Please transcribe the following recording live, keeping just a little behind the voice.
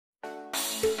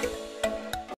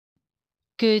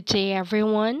Good day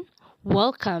everyone.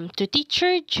 Welcome to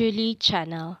Teacher Julie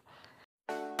channel.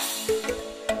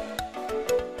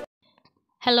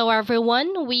 Hello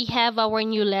everyone. We have our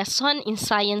new lesson in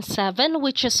Science 7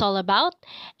 which is all about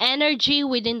energy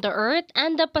within the earth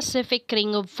and the Pacific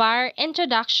Ring of Fire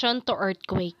introduction to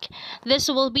earthquake. This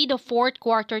will be the fourth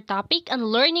quarter topic and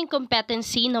learning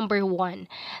competency number 1.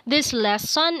 This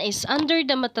lesson is under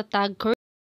the MATATAG curriculum.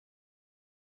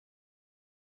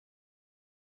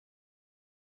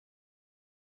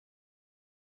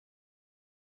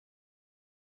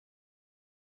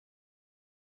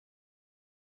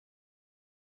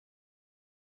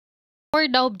 For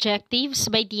the objectives,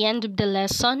 by the end of the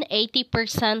lesson,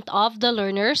 80% of the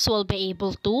learners will be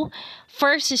able to.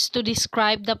 First is to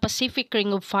describe the Pacific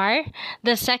Ring of Fire.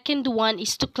 The second one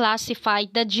is to classify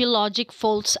the geologic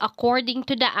faults according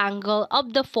to the angle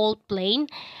of the fault plane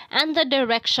and the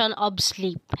direction of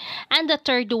slip. And the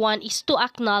third one is to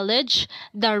acknowledge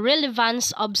the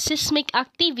relevance of seismic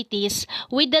activities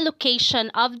with the location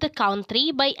of the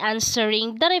country by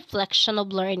answering the reflection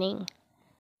of learning.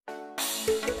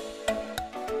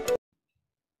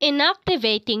 In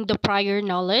activating the prior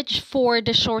knowledge, for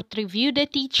the short review, the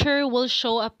teacher will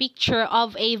show a picture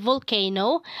of a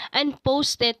volcano and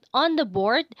post it on the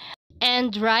board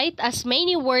and write as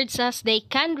many words as they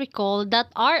can recall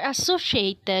that are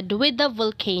associated with the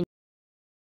volcano.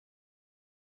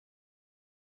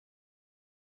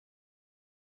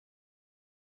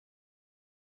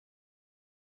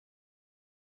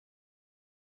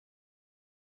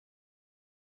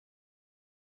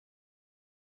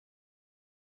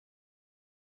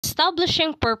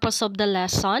 Establishing purpose of the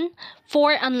lesson,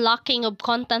 for unlocking of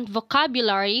content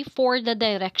vocabulary for the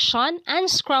direction and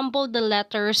scramble the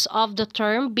letters of the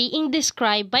term being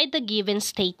described by the given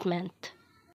statement.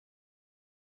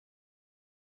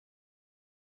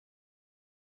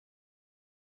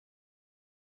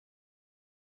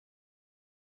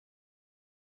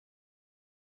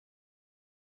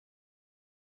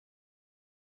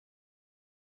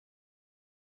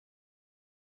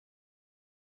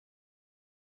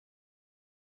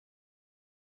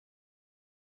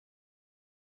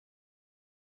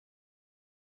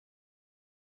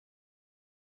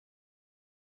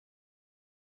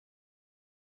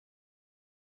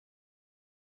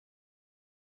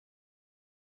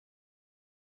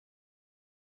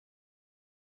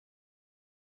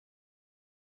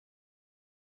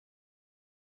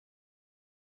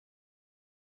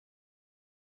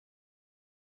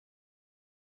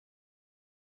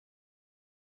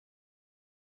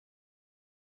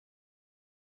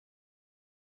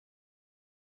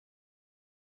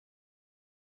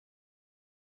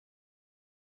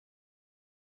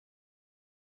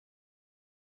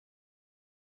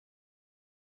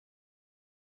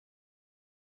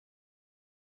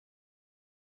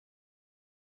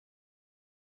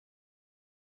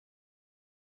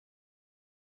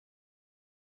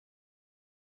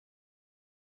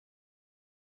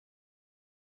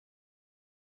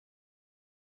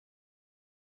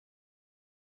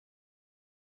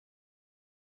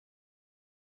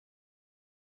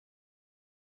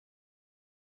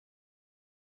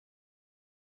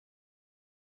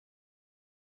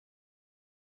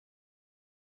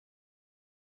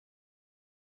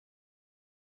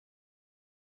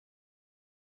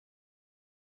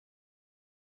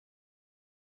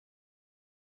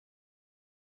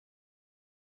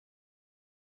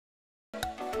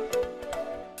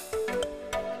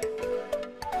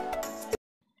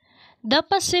 The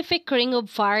Pacific Ring of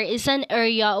Fire is an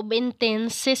area of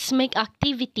intense seismic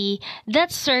activity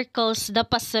that circles the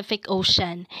Pacific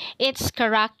Ocean. It's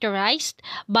characterized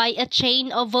by a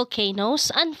chain of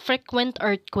volcanoes and frequent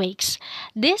earthquakes.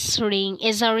 This ring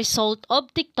is a result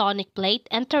of tectonic plate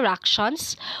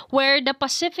interactions where the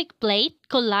Pacific plate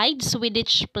collides with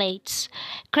its plates,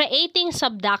 creating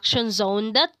subduction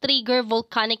zones that trigger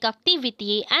volcanic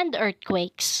activity and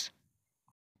earthquakes.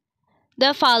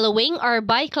 The following are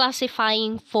by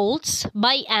classifying faults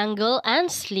by angle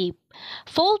and slip.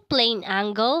 Fault plane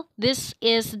angle. This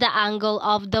is the angle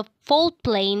of the fault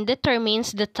plane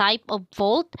determines the type of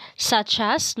fault such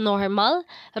as normal,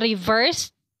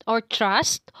 reverse or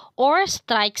thrust, or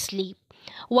strike slip.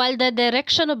 While the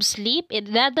direction of slip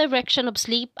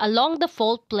along the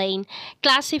fault plane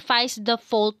classifies the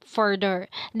fault further,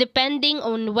 depending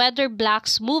on whether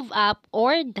blocks move up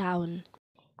or down.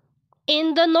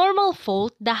 In the normal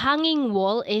fault, the hanging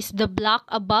wall is the block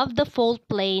above the fault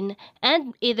plane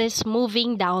and it is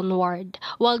moving downward,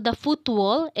 while the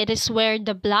footwall, it is where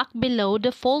the block below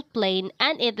the fault plane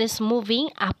and it is moving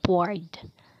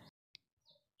upward.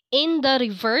 In the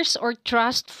reverse or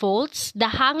thrust faults, the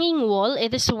hanging wall,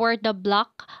 it is where the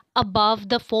block above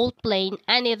the fault plane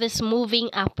and it is moving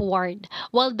upward,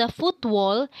 while the foot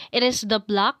wall, it is the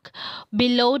block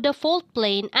below the fault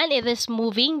plane and it is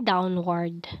moving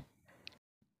downward.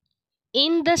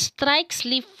 In the strike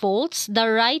slip faults, the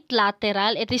right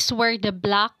lateral, it is where the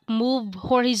block move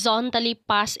horizontally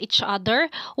past each other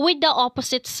with the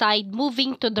opposite side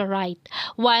moving to the right,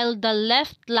 while the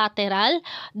left lateral,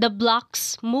 the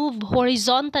blocks move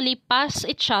horizontally past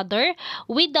each other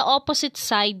with the opposite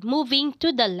side moving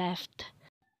to the left.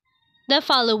 The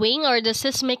following are the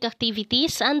seismic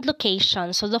activities and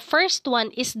locations. So the first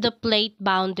one is the plate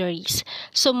boundaries.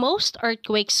 So most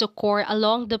earthquakes occur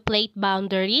along the plate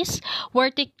boundaries where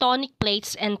tectonic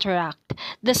plates interact.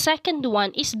 The second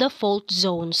one is the fault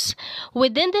zones.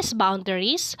 Within these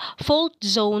boundaries, fault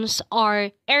zones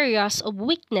are areas of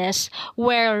weakness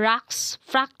where rocks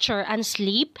fracture and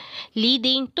slip,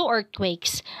 leading to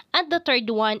earthquakes. And the third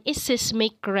one is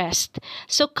seismic rest.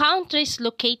 So countries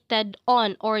located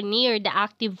on or near the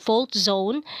active fault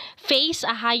zone face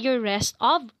a higher risk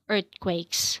of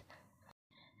earthquakes.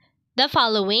 The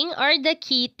following are the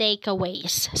key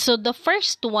takeaways. So the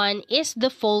first one is the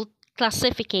fault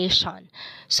classification.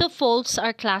 So faults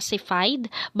are classified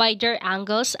by their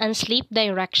angles and slip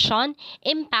direction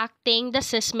impacting the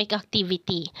seismic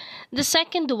activity. The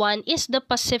second one is the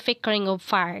Pacific Ring of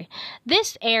Fire.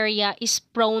 This area is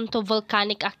prone to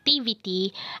volcanic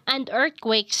activity and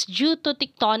earthquakes due to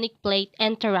tectonic plate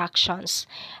interactions.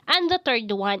 And the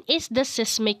third one is the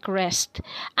seismic rest.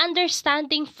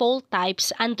 Understanding fault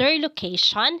types and their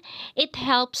location, it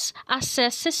helps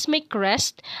assess seismic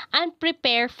rest and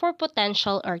prepare for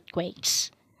potential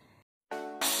earthquakes.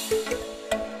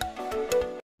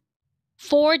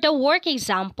 For the work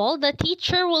example, the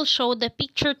teacher will show the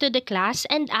picture to the class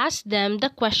and ask them the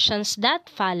questions that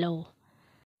follow.